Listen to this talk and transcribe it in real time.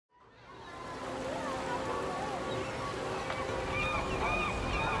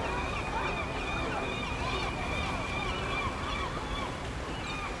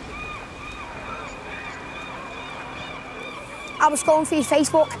I was scrolling through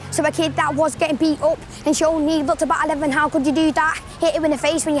Facebook, so a kid that was getting beat up, and she only looked about 11, how could you do that? Hit him in the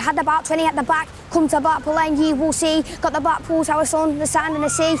face when you had about 20 at the back. Come to Blackpool and you will see. Got the Blackpool Tower sun, the sand and the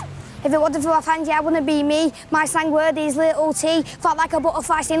sea. If it wasn't for my fans, yeah, it wouldn't be me. My slang word is little T. Felt like a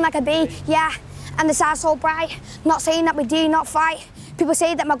butterfly, sting like a bee, yeah. And the star's so bright. Not saying that we do not fight. People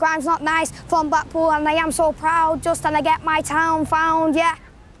say that my grime's not nice. From Blackpool, and I am so proud. Just and I get my town found, yeah.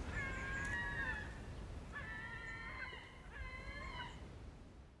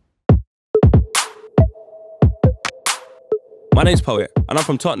 My name's Poet, and I'm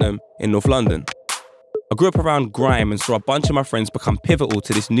from Tottenham in North London. I grew up around grime and saw a bunch of my friends become pivotal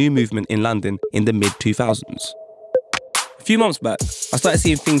to this new movement in London in the mid-2000s. A few months back, I started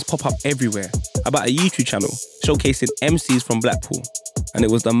seeing things pop up everywhere about a YouTube channel showcasing MCs from Blackpool, and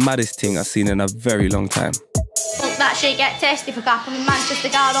it was the maddest thing I've seen in a very long time. Fuck that shit, get tested for gap. I'm in Manchester,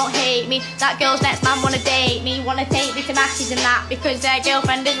 girl, don't hate me. That girl's next man wanna date me, wanna take me to masses and that, because their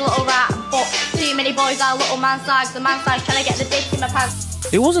girlfriend is a little rat. But too many boys are little man slags. The man slags trying to get the dick in my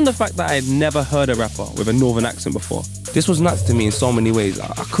pants. It wasn't the fact that I had never heard a rapper with a northern accent before. This was nuts to me in so many ways.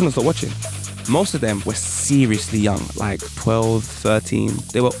 I couldn't stop watching. Most of them were seriously young, like 12, 13.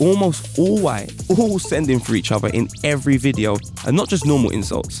 They were almost all white, all sending for each other in every video, and not just normal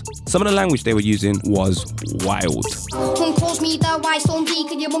insults. Some of the language they were using was wild. Mum calls me the white stone D,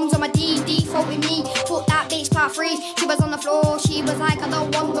 cause your mum's on my DD, fought with me. Took that bitch part 3, she was on the floor, she was like, I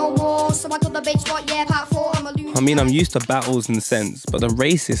don't want no more. So I got the bitch, what, yeah, part 4, I'm a loser. I mean, I'm used to battles and sense, but the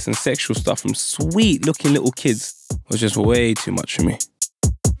racist and sexual stuff from sweet-looking little kids was just way too much for me.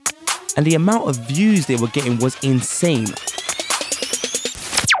 And the amount of views they were getting was insane.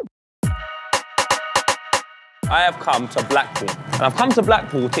 I have come to Blackpool, and I've come to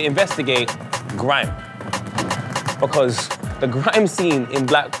Blackpool to investigate grime. Because the grime scene in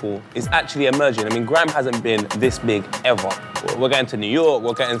Blackpool is actually emerging. I mean, grime hasn't been this big ever. We're going to New York,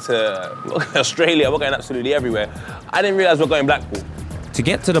 we're going to Australia, we're going absolutely everywhere. I didn't realize we're going Blackpool. To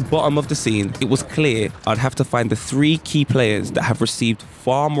get to the bottom of the scene, it was clear I'd have to find the 3 key players that have received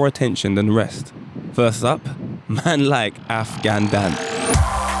far more attention than the rest. First up, man like Afghan Dan.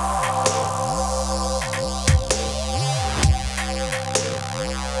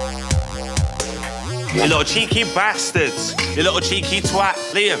 You little cheeky bastards, you little cheeky twat.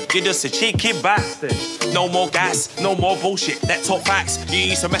 Liam, you're just a cheeky bastard. No more gas, no more bullshit, let's talk facts. You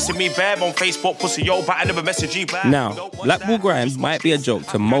used to mess with me bare on Facebook, pussy, yo, but I never messaged you back. Now, Blackpool grime might be a joke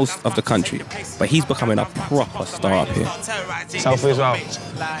to most of the country, but he's becoming a proper star up here. Soph as well.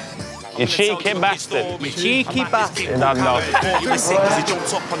 You cheeky bastard. You cheeky bastard. How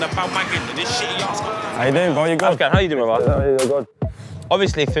you doing, bro? You good? Afghan, how you doing, brother? You good?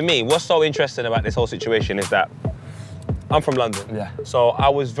 Obviously, for me, what's so interesting about this whole situation is that I'm from London. Yeah. So I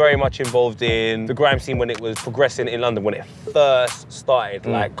was very much involved in the grime scene when it was progressing in London, when it first started,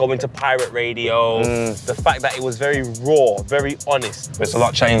 like going to pirate radio, the fact that it was very raw, very honest. There's a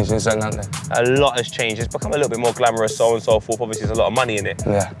lot changed since then, hasn't there? A lot has changed. It's become a little bit more glamorous, so on and so forth. Obviously, there's a lot of money in it.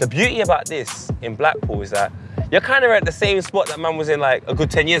 Yeah. The beauty about this in Blackpool is that you're kind of at the same spot that man was in like a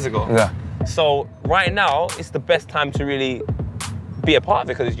good 10 years ago. Yeah. So right now, it's the best time to really be a part of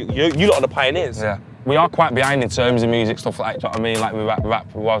it, because you lot are the pioneers. Yeah. We are quite behind in terms of music, stuff like, do you know what I mean? Like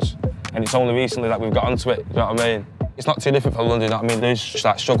rap was. And it's only recently that we've got onto it, do you know what I mean? It's not too different for London, you know what I mean? There's just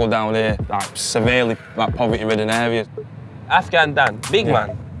like struggle down here, like severely like poverty-ridden areas. Afghan Dan, big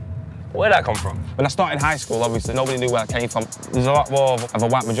man. Where'd that come from? When I started high school, obviously, nobody knew where I came from. There's a lot more of a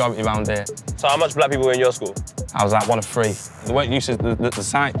white majority around here. So how much black people were in your school? I was like 1 of 3. They weren't used to the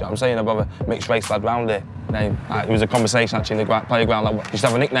sight, you know what I'm saying, about a mixed race lad round here. It was a conversation actually in the playground, like, you should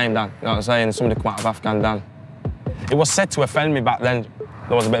have a nickname, Dan, you know what I'm saying? Somebody come out of Afghan Dan. It was said to offend me back then.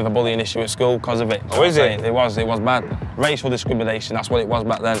 There was a bit of a bullying issue at school because of it. Oh, is it? It was bad. Racial discrimination, that's what it was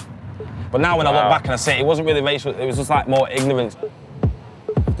back then. But now when I look back and I say it wasn't really racial, it was just like more ignorance.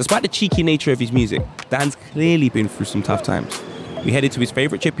 Despite the cheeky nature of his music, Dan's clearly been through some tough times. We headed to his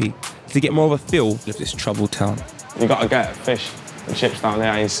favourite chippy to get more of a feel of this troubled town. You got to get fish and chips down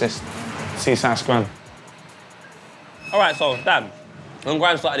there, I insist. Seaside Scran. All right, so Dan, when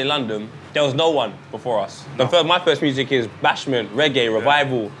grime started in London, there was no one before us. My first music is bashment, reggae,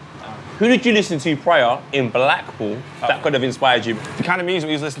 revival. Who did you listen to prior in Blackpool that could have inspired you? The kind of music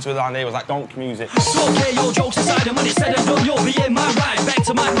we was listening to down there was like donk music. So okay, your jokes aside, and when it's said and done, you'll be in my ride. Back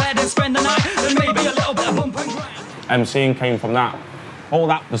to my bed and spend the night, and maybe a little bit of bump and grind. MCing came from that. All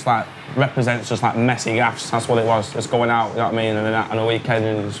that just like represents just like messy gaffs. That's what it was. Just going out, you know what I mean, and then on a weekend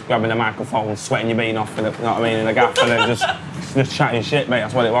and just grabbing a microphone, sweating your bean off, you know what I mean, in a gaff, and then just chatting shit, mate.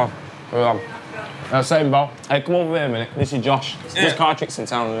 That's what it was. Same, bro. Hey, come over here a minute. This is Josh. There's car tricks in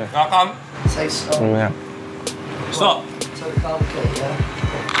town, isn't it? I'll come. Say stop. Yeah. Stop. Right,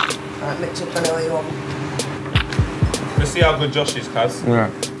 mix up anyway you want. Let's see how good Josh is, cuz. Yeah.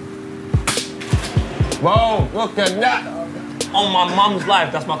 Whoa, look at that. On my mum's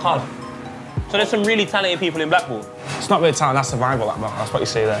life, that's my card. So there's some really talented people in Blackpool. It's not really talent, that's survival, that's what you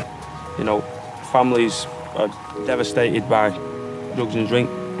see there. You know, families are devastated by drugs and drink.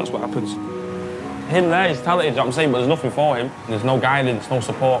 That's what happens. Him there, he's talented, you know what I'm saying, but there's nothing for him. There's no guidance, no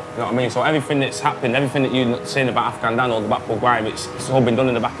support, you know what I mean? So everything that's happened, everything that you've seen about Afghan Dan or the Blackpool Grime, it's all been done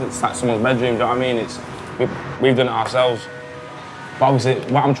in the back of like someone's bedroom, you know what I mean? We've done it ourselves. But obviously,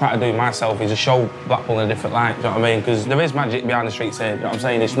 what I'm trying to do myself is to show Blackpool in a different light, do you know what I mean? Because there is magic behind the streets here, you know what I'm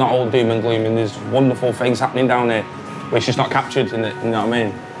saying? It's not all doom and gloom, and there's wonderful things happening down here, but it's just not captured in it, you know what I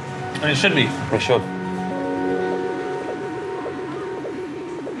mean? And it should be. It should.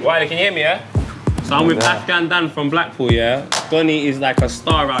 Wiley, can you hear me, yeah? So I'm with Afghan Dan from Blackpool, yeah? Donny is like a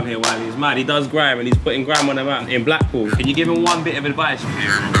star around here, Wiley. He's mad. He does grime and he's putting grime on the map in Blackpool. Can you give him one bit of advice?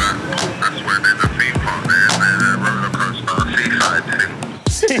 Yeah, in Blackpool, that's where there's a theme park there and a roller coaster, seaside thing.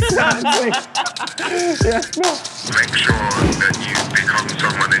 Seaside thing? Yeah, no. Make sure that you become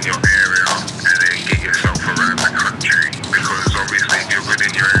someone in your area and then get yourself around the country, because obviously if you're good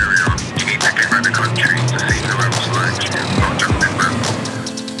in your area, you need to get around the country to see who else likes you, not just in Blackpool.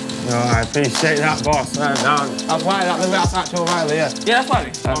 No, I appreciate that, boss. That's why that's actual Riley, yeah. Yeah, that's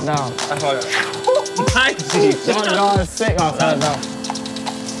Wiley. No. That's Wiley. No, it's sick, no.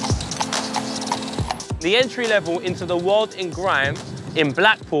 The entry level into the world in grime in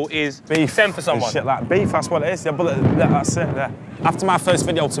Blackpool is beef. Send for someone. Shit like beef, that's what it is. Yeah, but that's it there. After my first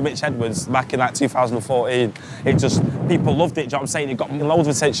video to Mitch Edwards back in like 2014, it just, people loved it, do you know what I'm saying? It got loads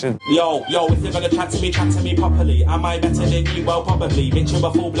of attention. Yo, if you're gonna chat to me properly. Am I better than you? Well, probably. Bitch, you're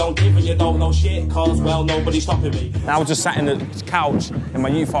a full-blown div and you don't know shit, cause, well, nobody's stopping me. And I was just sat in the couch in my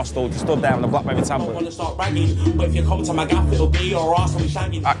youth hostel, just stood there on a Blackberry tablet. I wanna start bragging, but if you come to my gaff, it'll be your ass and we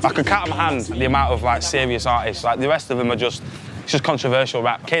shaggy. I could count on my hand the amount of like serious artists, like the rest of them are just, it's just controversial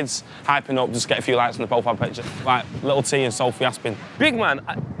rap. Kids hyping up, just get a few likes on the profile picture. Like Little T and Soph Aspin. Big man,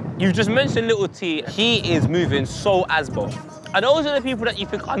 you just mentioned Little T. He is moving so Asbo. And those are the people that you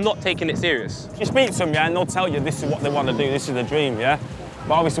think are not taking it serious. You speak to them, yeah, and they'll tell you this is what they want to do, this is the dream, yeah?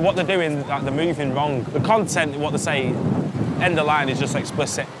 But obviously what they're doing, like they're moving wrong. The content, what they say, end of line is just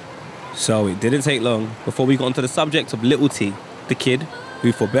explicit. So it didn't take long before we got onto the subject of Little T, the kid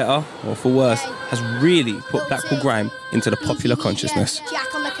who, for better or for worse, has really put Blackpool Grime into the popular consciousness.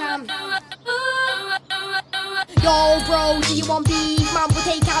 Jack on the cam. Yo, bro, do you want beef? Man, we'll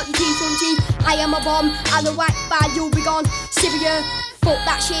take out your teeth from teeth. I am a bomb, and a whack bad, you'll be gone. Syria, fuck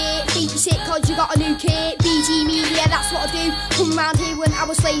that shit. Think you sick cause you got a new kit. BG Media, that's what I do. Come round here when I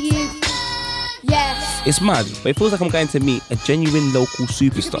will slay you. Yes. It's mad, but it feels like I'm going to meet a genuine local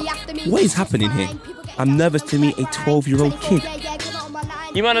superstar. What is happening here? I'm nervous to meet a 12-year-old kid.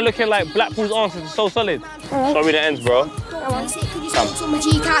 You man are looking like Blackpool's answers are so solid. Show me the ends, bro. You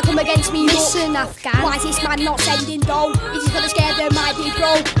can't come against me. Listen, Afghan. Why is this man not sending dough? Is he gonna scare them, my big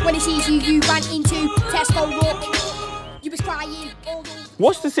bro? When he sees you ran into Tesco, look. You was crying.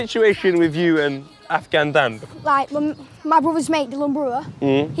 What's the situation with you and Afghan Dan? Like, my brother's mate, Dylan Brewer,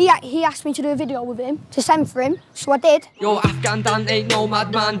 he asked me to do a video with him, to send for him, so I did. Yo, Afghan Dan ain't no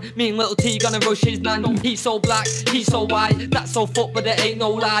madman. Me and Little T gonna rush his man. He's so black, he's so white, that's so fuck, but it ain't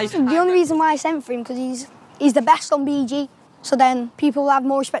no lie. The only reason why I sent for him, because he's the best on BG. So then people will have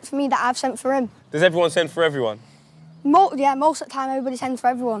more respect for me that I've sent for him. Does everyone send for everyone? Yeah, most of the time everybody sends for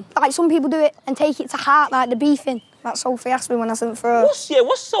everyone. Like, some people do it and take it to heart, like the beefing. Like Soph asked me when I sent for her.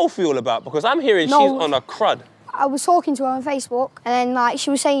 What's Sophie all about? Because I'm hearing she's on a crud. I was talking to her on Facebook, and then like she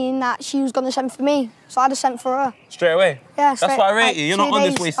was saying that she was gonna send for me, so I just sent for her. Straight away? Yeah, That's why I rate you. You're not on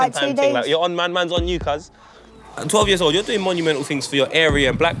this wasting like time thing. Like, you're on man's on you, cuz. At 12 years old, you're doing monumental things for your area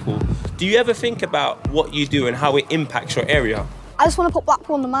in Blackpool. Do you ever think about what you do and how it impacts your area? I just want to put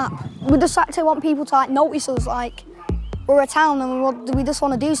Blackpool on the map. We just actually want people to like notice us, like we're a town and we just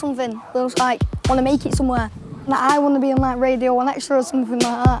want to do something. We just like want to make it somewhere. Like, I want to be on like Radio 1 Extra or something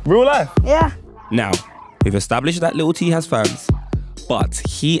like that. Real life? Yeah. Now, we've established that Little T has fans, but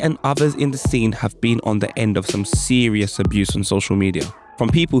he and others in the scene have been on the end of some serious abuse on social media from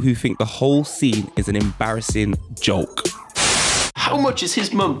people who think the whole scene is an embarrassing joke. How much is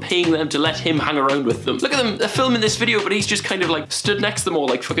his mum paying them to let him hang around with them? Look at them, they're filming this video, but he's just kind of like stood next to them all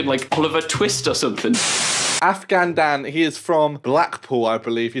like fucking like Oliver Twist or something. Afghan Dan, he is from Blackpool, I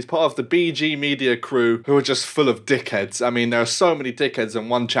believe. He's part of the BG Media crew who are just full of dickheads. I mean, there are so many dickheads on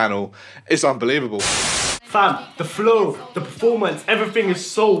one channel. It's unbelievable. Fam, the flow, the performance, everything is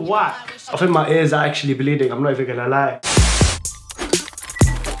so whack. I think my ears are actually bleeding, I'm not even gonna lie.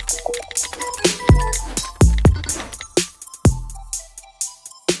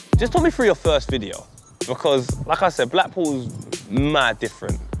 just talk me through your first video. Because, like I said, Blackpool's mad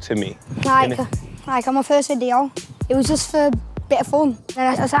different to me. Like on my first video, it was just for a bit of fun.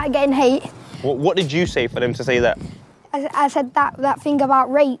 And I started getting hate. What did you say for them to say that? I said that thing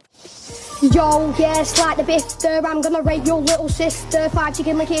about rape. Yo, yeah, slide the bifter, I'm gonna rape your little sister. 5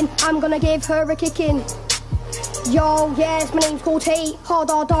 chicken licking, I'm gonna give her a kicking. Yo, yes, my name's called Tate. Hard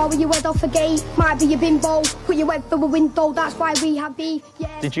with your head off a gate. Might be a bimbo, put your head through a window, that's why we have beef,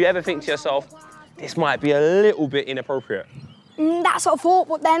 yeah. Did you ever think to yourself, this might be a little bit inappropriate? That's what I thought,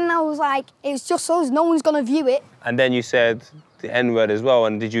 but then I was like, it's just us, no one's gonna view it. And then you said the N-word as well,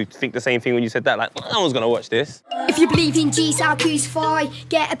 and did you think the same thing when you said that? Like, no one's gonna watch this. If you believe in Jesus, I'll crucify.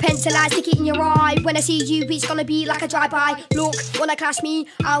 Get a pencil, I stick it in your eye. When I see you, it's gonna be like a drive-by. Look, wanna clash me?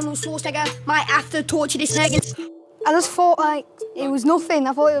 Arnold Schwarzenegger might have to torture this nigga. I just thought, like, it was nothing.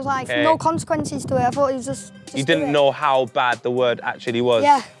 I thought it was, like, no consequences to it. I thought it was just you didn't know how bad the word actually was?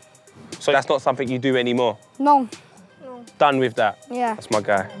 Yeah. So that's not something you do anymore? No. Done with that? Yeah. That's my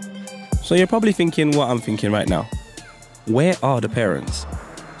guy. So you're probably thinking what I'm thinking right now. Where are the parents?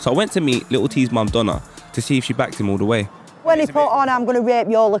 So I went to meet Little T's mum, Donna, to see if she backed him all the way. When he put on, I'm going to rape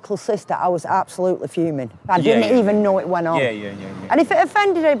your little sister, I was absolutely fuming. I didn't even know it went on. Yeah. And if it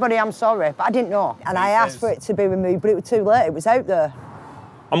offended anybody, I'm sorry, but I didn't know. And I asked for it to be removed, but it was too late, it was out there.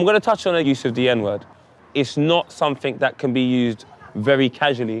 I'm going to touch on the use of the N-word. It's not something that can be used very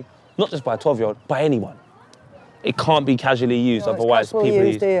casually, not just by a 12-year-old, by anyone. It can't be casually used, otherwise people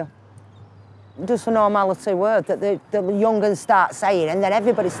use. Just a normality word that the young ones start saying, and then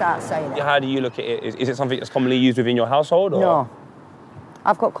everybody starts saying it. How do you look at it? Is it something that's commonly used within your household? Or? No.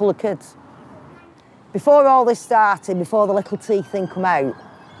 I've got coloured kids. Before all this started, before the little T thing come out,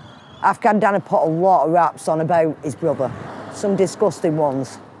 Afghan Dan had put a lot of raps on about his brother. Some disgusting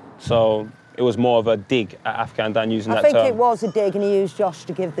ones. So it was more of a dig at Afghan Dan using that term? I think it was a dig, and he used Josh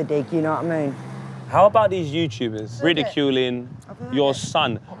to give the dig, you know what I mean? How about these YouTubers ridiculing your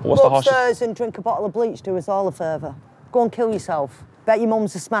son? What's Go the upstairs and drink a bottle of bleach, do us all a favour. Go and kill yourself. Bet your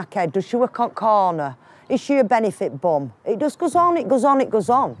mum's a smackhead. Does she work on corner? Is she a benefit bum? It just goes on, it goes on, it goes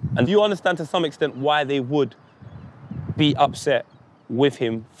on. And do you understand to some extent why they would be upset with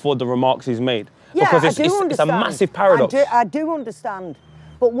him for the remarks he's made? Yeah, because I do understand. It's a massive paradox. I do understand.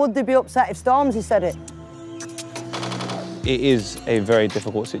 But would they be upset if Stormzy said it? It is a very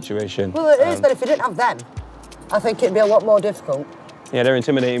difficult situation. Well, it is, but if you didn't have them, I think it'd be a lot more difficult. Yeah, they're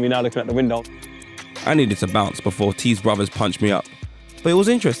intimidating me now looking at the window. I needed to bounce before T's brothers punched me up. But it was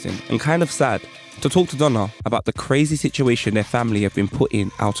interesting and kind of sad to talk to Donna about the crazy situation their family have been put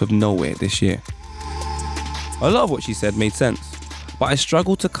in out of nowhere this year. A lot of what she said made sense, but I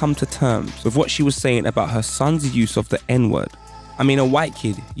struggled to come to terms with what she was saying about her son's use of the N-word. I mean, a white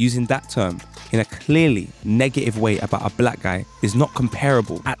kid using that term in a clearly negative way about a black guy is not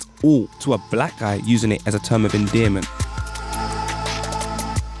comparable at all to a black guy using it as a term of endearment.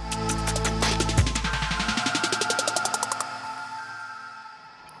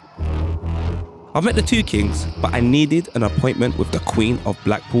 I've met the two kings, but I needed an appointment with the queen of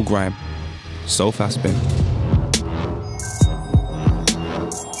Blackpool Grime, Soph Aspin.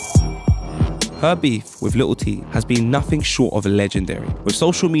 Her beef with Little T has been nothing short of legendary, with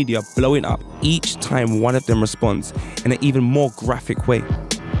social media blowing up each time one of them responds in an even more graphic way.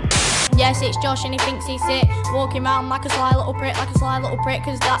 Yes, it's Josh and he thinks he's sick, walking around like a sly little prick,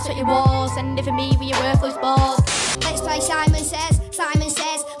 cause that's what you was, and if for me with your worthless balls. Let's play Simon Says,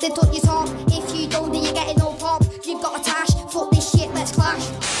 lift up your top, if you don't then you're getting no pop, you've got a tash, fuck this shit, let's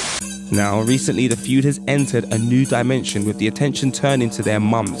clash. Now, recently the feud has entered a new dimension with the attention turning to their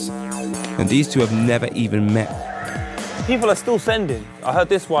mums. And these two have never even met. People are still sending. I heard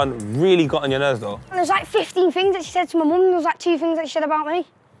this one really got on your nerves though. There's like 15 things that she said to my mum, and there's like 2 things that she said about me.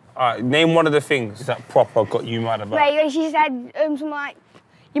 All right, name one of the things that proper got you mad about. Right, when she said something like,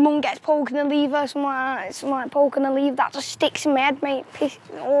 your mum gets poking a lever, something like poking a lever, that just sticks in my head, mate.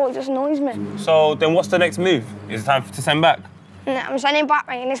 Oh, it just annoys me. So then what's the next move? Is it time to send back? Nah, I'm sending back,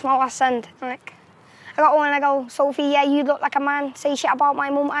 mate, and this is my last send. Like, I got one and I go, Sophie, yeah, you look like a man. Say shit about my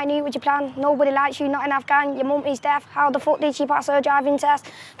mum, I knew what you planned. Nobody likes you, not in Afghan. Your mum is deaf. How the fuck did she pass her driving test?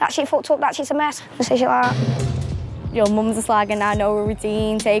 That shit fucked up, that shit's a mess. I say shit like that. Your mum's a slag and I know a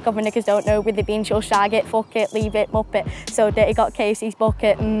routine. Take off my knickers, don't know with the bean, she'll shag it, fuck it, leave it, muppet. So dirty, got Casey's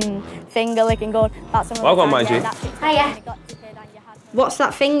bucket, finger licking good. That's well, go on, mind you. Hiya. What's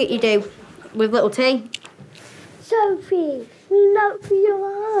that thing that you do with Little T? Sophie, we not for your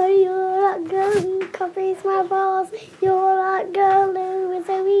eye, you're not going copies my balls. You're that girl who is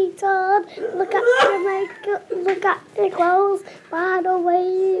a retard. Look at your makeup, look at your clothes. By the way,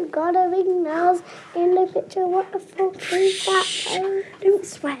 you got a ring nose. In the picture, what the fuck is that? Don't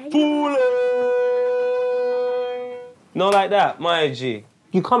swear. Not like that, my G.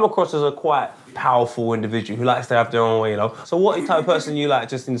 You come across as a quite powerful individual who likes to have their own way, you know? So what type of person you like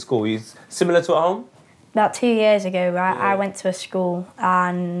just in school? You similar to at home? About 2 years ago, right, I went to a school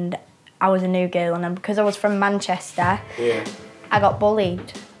and I was a new girl, and then because I was from Manchester, I got bullied.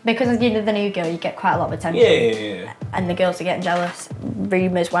 Because you're the new girl, you get quite a lot of attention. Yeah. And the girls are getting jealous.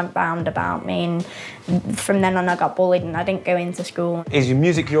 Rumours went round about me, and from then on I got bullied and I didn't go into school. Is your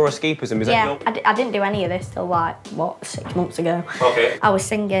music your escapism? Is yeah, that I didn't do any of this till like, what, 6 months ago. Okay. I was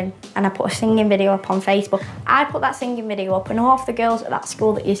singing and I put a singing video up on Facebook. I put that singing video up and half the girls at that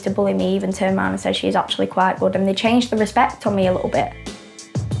school that used to bully me even turned around and said she's actually quite good, and they changed the respect on me a little bit.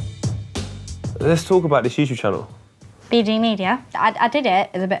 Let's talk about this YouTube channel. BG Media. I did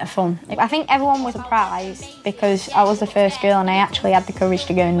it as a bit of fun. I think everyone was surprised because I was the first girl and I actually had the courage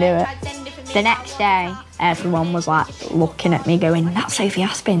to go and do it. The next day, everyone was like looking at me going, that's Sophie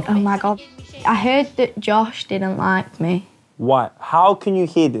Aspin, oh my God. I heard that Josh didn't like me. Why? How can you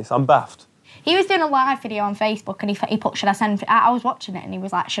hear this? I'm baffed. He was doing a live video on Facebook and he put, should I send for... I was watching it and he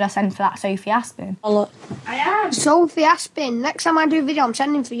was like, should I send for that Sophie Aspin? Oh, look. I am. Sophie Aspin. Next time I do a video, I'm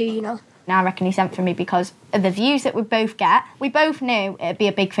sending for you, you know. I reckon he sent for me because of the views that we both get. We both knew it'd be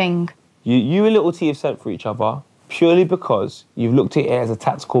a big thing. You and Little T have sent for each other purely because you've looked at it as a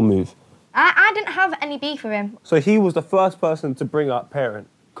tactical move. I didn't have any beef with him. So he was the first person to bring up parent?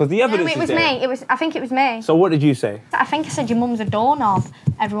 Because the evidence no, it was me. I think it was me. So what did you say? I think I said your mum's a doorknob.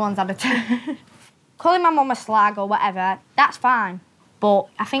 Everyone's had a turn. Calling my mum a slag or whatever, that's fine. But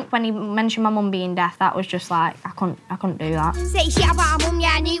I think when he mentioned my mum being deaf, that was just like, I couldn't do that. Say shit about our mum,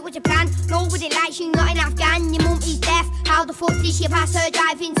 yeah, I knew it was a plan. Nobody likes you, not in Afghan. Your mum is deaf. How the fuck did she pass her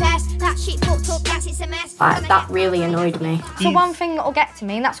driving test? That shit fucked up, that's it's a mess. That really annoyed me. It's the one thing that'll get to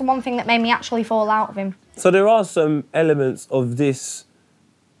me, and that's the one thing that made me actually fall out of him. So there are some elements of this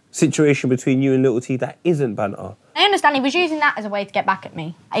situation between you and Little T that isn't banter. I understand he was using that as a way to get back at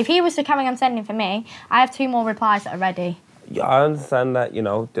me. If he was to carry on sending for me, I have 2 more replies that are ready. Yeah, I understand that, you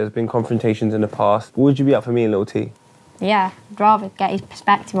know, there's been confrontations in the past. Would you be up for me and Little T? Yeah, I'd rather get his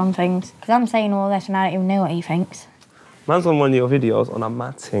perspective on things. Because I'm saying all this and I don't even know what he thinks. Man's on one of your videos on a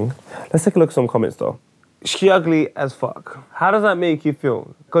mad thing. Let's take a look at some comments, though. She ugly as fuck. How does that make you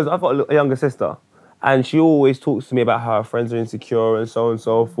feel? Because I've got a younger sister, and she always talks to me about how her friends are insecure and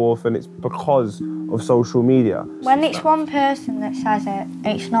so forth, and it's because of social media. When it's one person that says it,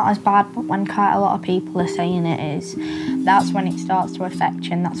 it's not as bad, but when quite a lot of people are saying it is, that's when it starts to affect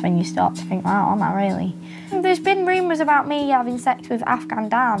you, and that's when you start to think, wow, am I really? There's been rumours about me having sex with Afghan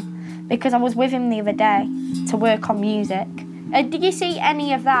Dan, because I was with him the other day to work on music. Did you see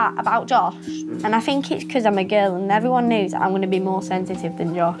any of that about Josh? And I think it's because I'm a girl and everyone knows that I'm going to be more sensitive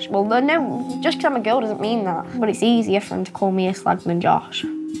than Josh. Well, no, just because I'm a girl doesn't mean that. But it's easier for him to call me a slag than Josh.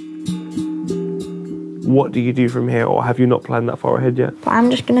 What do you do from here, or have you not planned that far ahead yet? But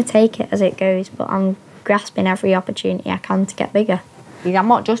I'm just going to take it as it goes, but I'm grasping every opportunity I can to get bigger. I'm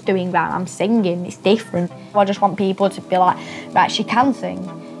not just doing that, I'm singing, it's different. I just want people to be like, right, she can sing,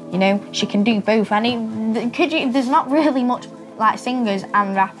 you know, she can do both. And there's not really much like singers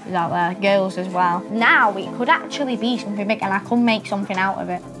and rappers out there, girls as well. Now it could actually be something big and I could make something out of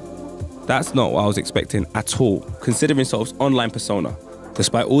it. That's not what I was expecting at all, considering Soph's online persona.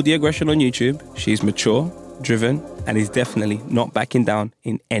 Despite all the aggression on YouTube, she's mature, driven, and is definitely not backing down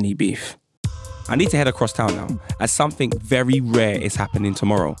in any beef. I need to head across town now, as something very rare is happening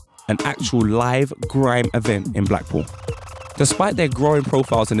tomorrow, an actual live grime event in Blackpool. Despite their growing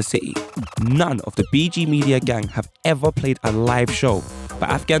profiles in the city, none of the BG Media gang have ever played a live show, but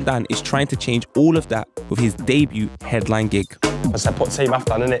Afghan Dan is trying to change all of that with his debut headline gig. I said put Team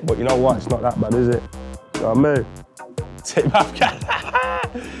Afghan in it, but you know what, it's not that bad, is it? You know what I mean? Team Afghan.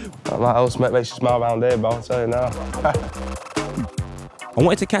 That else makes you smile around here, bro, I'll tell you now. I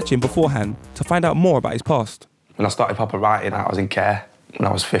wanted to catch him beforehand to find out more about his past. When I started proper writing, I was in care when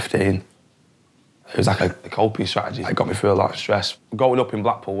I was 15. It was like a coping strategy. It got me through a lot of stress. Growing up in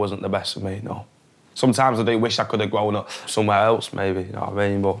Blackpool wasn't the best for me, no. Sometimes I do wish I could have grown up somewhere else, maybe, you know what I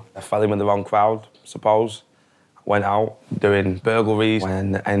mean? But I fell in with the wrong crowd, I suppose. I went out doing burglaries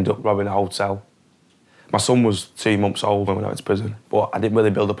and ended up robbing a hotel. My son was 2 months old when I went to prison, but I didn't really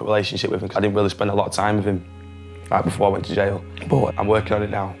build up a relationship with him because I didn't really spend a lot of time with him right before I went to jail. But I'm working on it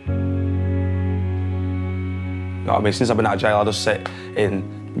now. You know what I mean? Since I've been out of jail, I just sit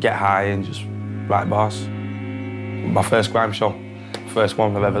in, get high and just write bars. My first grime show, first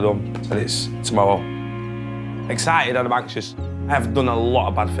one I've ever done, and it's tomorrow. excited and I'm anxious. I've done a lot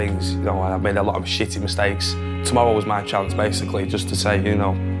of bad things, you know, and I've made a lot of shitty mistakes. Tomorrow was my chance, basically, just to say, you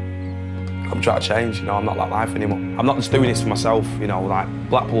know, I'm trying to change, you know, I'm not that life anymore. I'm not just doing this for myself, you know, like,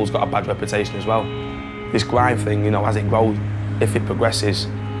 Blackpool's got a bad reputation as well. This grime thing, you know, as it grows, if it progresses,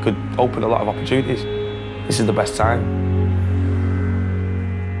 could open a lot of opportunities. This is the best time.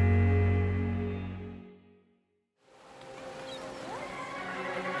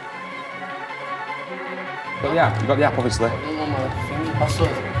 But yeah, you got the app, obviously.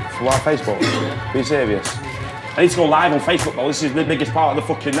 For what, Facebook? Are you serious? I need to go live on Facebook, though. This is the biggest part of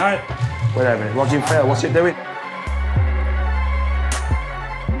the fucking night. Wait a minute, Roger Fail, what's it doing?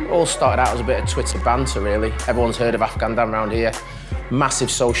 It all started out as a bit of Twitter banter, really. Everyone's heard of Afghan Dan around here. Massive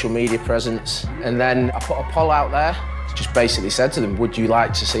social media presence. And then I put a poll out there. Just basically said to them, would you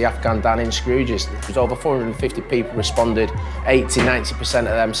like to see Afghan Dan in Scrooges? There was over 450 people responded. 80, 90% of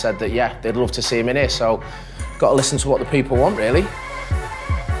them said that, yeah, they'd love to see him in here. So, got to listen to what the people want, really.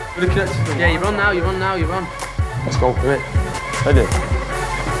 Yeah, you're on now, you're on now, you're on. Let's go for it. Ready?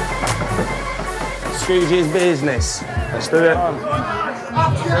 Scrooge's business. Let's do it. Is it on? Is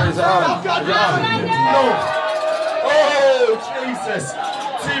it on? No. Oh, Jesus.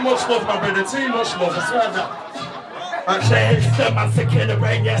 Too much love, my brother, too much love, I swear that. Actually, the man sick in the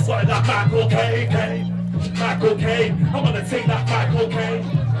rain, yeah, sorting that Michael Caine. Michael Caine, I wanna take that Michael Caine.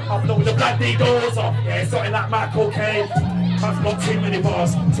 I've known the black doors off, yeah, sorting that Michael Caine. I've got too many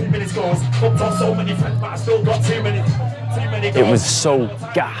bars, too many scores. Fucked on so many friends, but I still got too many goals. It was so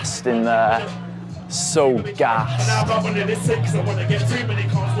gassed in there. So gassed. At the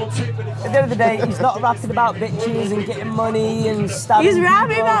end of the day, he's not rapping about bitches and getting money and stuff. He's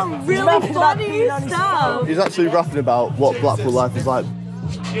rapping about really funny stuff. He's actually rapping about what Blackpool life is like.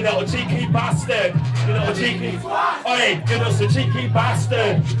 You know, a cheeky bastard. You know, a cheeky. Oi, you know, it's a cheeky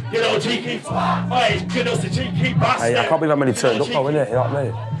bastard. You know, cheeky. Oi, you know, it's a cheeky bastard. Hey, I can't believe how many turned up though, innit? You know what I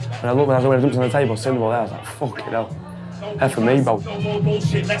mean? When I looked when I was dumped on the table, sitting there, I was like, fucking hell. F for me, bro. No more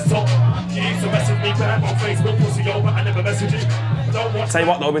bullshit, let's talk. You used to message me back on Facebook, pussy over, I never message you. Tell you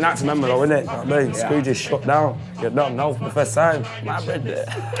what, though, it'll be nice to remember, though, innit? You know what I mean? Scrooge is shut down. You don't know for the first time. My brother.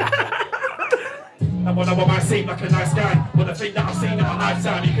 I wanna might seem like a nice guy, but the thing that I've seen in my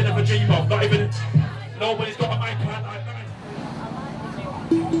lifetime, you can never dream of. Not even. Nobody's got a mic plan like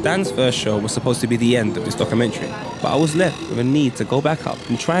mine. Dan's first show was supposed to be the end of this documentary, but I was left with a need to go back up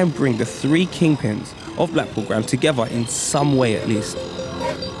and try and bring the three kingpins of Blackpool Grime together in some way at least.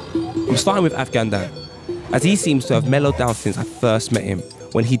 I'm starting with Afghan Dan, as he seems to have mellowed down since I first met him,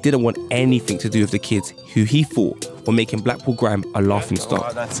 when he didn't want anything to do with the kids who he thought were making Blackpool Grime a laughing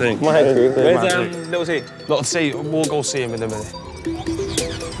stock. That's it. Where's Little T? Little T, we'll go see him in a minute.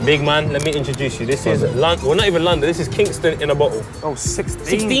 Big man, let me introduce you. This is London, well not even London, this is Kingston in a bottle. Oh,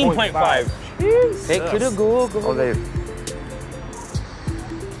 16.5. Take it a go. Oh, there.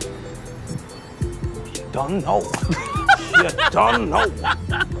 Don't know. You don't know.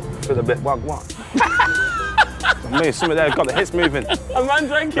 Feel a bit wag. Me, some of them got the hits moving. A man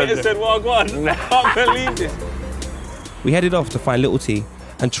drank it and said, well, go on. I can't believe this. We headed off to find Little T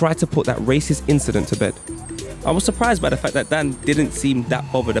and tried to put that racist incident to bed. I was surprised by the fact that Dan didn't seem that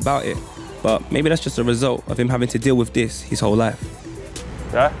bothered about it, but maybe that's just a result of him having to deal with this his whole life.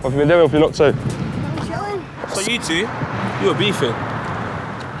 Yeah? What have you been doing? What have you looked to? So you two, you were beefing?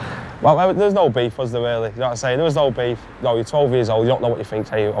 Well, there's no beef, was there really? You know what I'm saying? There was no beef. No, you're 12 years old, you don't know what you think,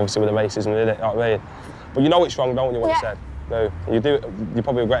 hey, obviously with the racism, you know what I mean? But you know it's wrong, don't you, what you said? No, you do, you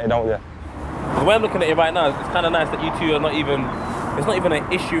probably regret it, don't you? The way I'm looking at it right now, it's kind of nice that you two are not even, it's not even an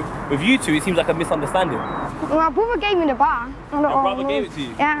issue. With you two, it seems like a misunderstanding. Well, my brother gave me the bar. Your brother gave it to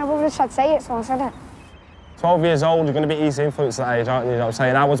you? Yeah, my brother said say it, so I said it. 12 years old, you're going to be easy influenced at that age, aren't you? You know what I'm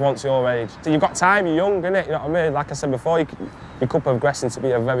saying? I was once your age. So you've got time, you're young, innit? You know what I mean? Like I said before, you could progress into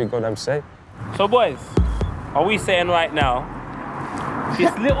be a very good MC. So boys, are we saying right now,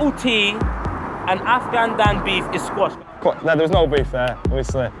 this Little T and Afghan Dan beef is squashed? No, there's no beef there,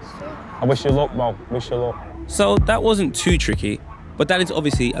 obviously. I wish you luck, bro. Wish you luck. So that wasn't too tricky, but Dan is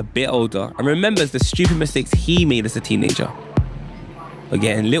obviously a bit older and remembers the stupid mistakes he made as a teenager. But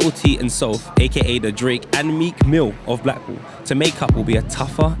getting Little T and Soph, aka the Drake and Meek Mill of Blackpool, to make up will be a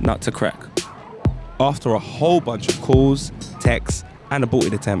tougher nut to crack. After a whole bunch of calls, texts, and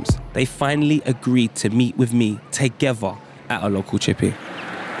aborted attempts, they finally agreed to meet with me together at a local chippy.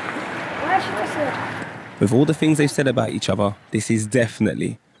 With all the things they've said about each other, this is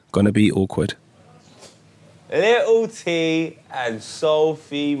definitely gonna be awkward. Little T and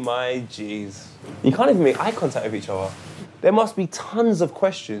Sophie, my G's. You can't even make eye contact with each other. There must be tons of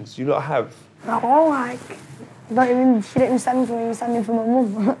questions you lot have. Oh, like, she didn't even stand for me, standing for my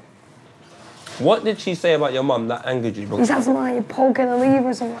mum. What did she say about your mum that angered you? He said something like, you're poking the lever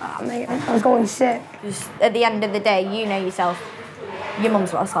or something like that, mate. I was going sick. Just at the end of the day, you know yourself, your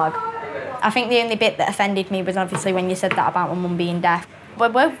mum's not a slag. I think the only bit that offended me was obviously when you said that about my mum being deaf. We're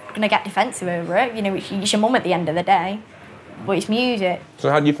both going to get defensive over it. You know, it's your mum at the end of the day, but it's music. So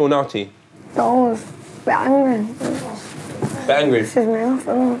how do you feel now, T? I was a bit angry. Bit angry? Pisses me off,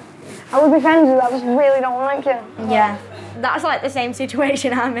 I don't know. I would be friends with you, I just really don't like you. Yeah, that's like the same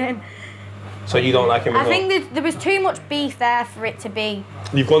situation I'm in. So you don't like him at all? I think there was too much beef there for it to be...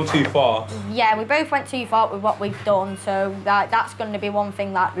 You've gone too far. Yeah, we both went too far with what we've done, so that's going to be one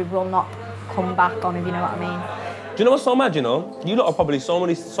thing that we will not come back on, if you know what I mean. Do you know what's so mad, you know? You lot are probably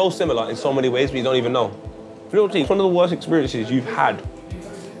so similar in so many ways, but you don't even know. You know what, T? It's one of the worst experiences you've had.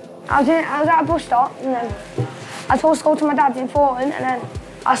 I was at a bus stop, and then I was supposed to go to my dad's in Thornton, and then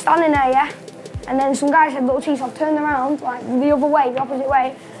I was standing there, yeah? And then some guy said, little T, so I turned around, like, the other way, the opposite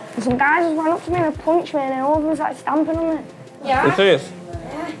way, and some guys just ran up to me and punched me, and then all of them started stamping on me. Yeah. You serious?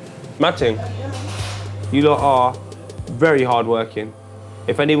 Yeah. Matting, you lot are very hard-working.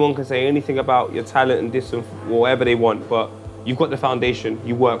 If anyone can say anything about your talent and this and whatever they want, but you've got the foundation,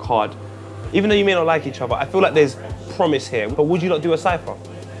 you work hard. Even though you may not like each other, I feel like there's promise here. But would you not do a cypher?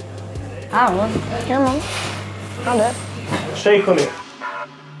 I would. Yeah, man. I'll do it. Shake on it.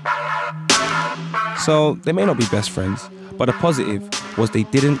 So they may not be best friends, but the positive was they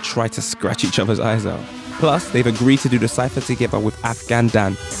didn't try to scratch each other's eyes out. Plus, they've agreed to do the cypher together with Afghan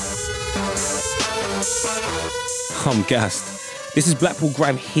Dan. I'm gassed. This is Blackpool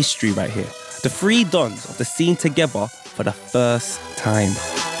Grime history right here. The three dons of the scene together for the first time.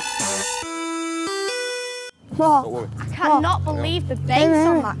 Oh, I cannot believe the bass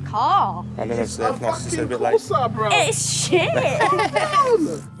on that car. I know it's a bit late. It's shit.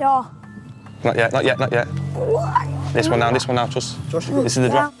 Yeah. Not yet, not yet, not yet. What? This one now, Josh. This is the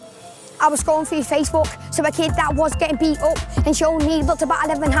drop. I was scrolling through Facebook, so a kid that was getting beat up and showing he looked about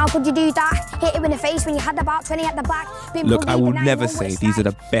 11, how could you do that? Hit him in the face when you had about 20 at the back. Look, I will never say these are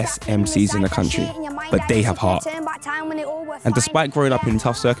the best MCs in the country, but they have heart. And despite growing up in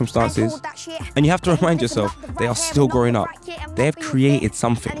tough circumstances, and you have to remind yourself, they are still growing up. They have created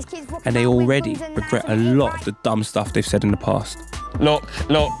something, and they already regret a lot of the dumb stuff they've said in the past. Look,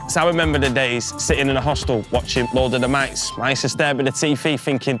 so I remember the days sitting in a hostel watching Lord of the Mics. I used to stare at the TV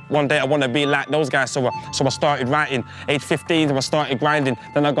thinking, one day I want to be like those guys, so I started writing. Age 15, I started grinding.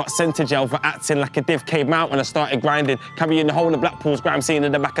 Then I got sent to jail for acting like a div, came out when I started grinding. Carrying the whole of Blackpool's grime scene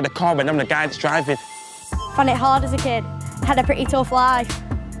in the back of the car and I'm the guy that's driving. Found it hard as a kid, had a pretty tough life.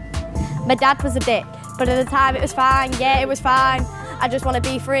 My dad was a dick, but at the time it was fine, yeah, it was fine. I just want to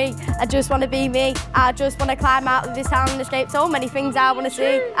be free, I just want to be me. I just want to climb out of this town and escape so many things I want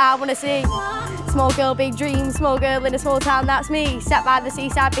to see, Small girl, big dreams, small girl in a small town, that's me. Sat by the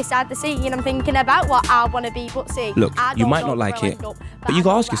seaside, beside the sea, and I'm thinking about what I want to be, but see. Look, you might not like it, but you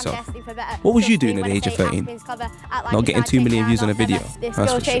gotta ask yourself, what was you doing at the age of 13? Not getting 2 million views on a video, This that's girl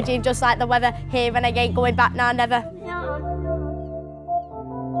for sure. changing just like the weather, here and I ain't going back now, never.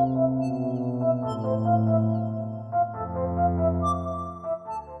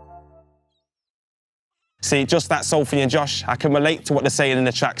 See, just that Sophie and Josh, I can relate to what they're saying in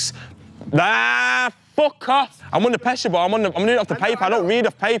the tracks. Nah, fuck off. I'm under pressure, bro. I'm doing it off the paper. I don't read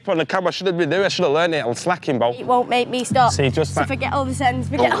off paper on the camera. I should have been doing it. I should have learned it. I'm slacking, bro. It won't make me stop. See, just so that. forget all the sends,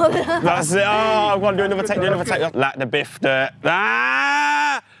 forget all the... That's it. Oh, I'm going to do another take, Like the biff,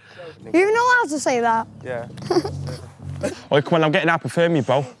 Ah! You even know how to say that? Yeah. Oh, come on, I'm getting hypothermia,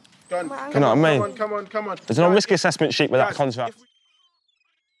 bro. Go on, you know what I mean? Come on. There's no risk assessment sheet with that contract.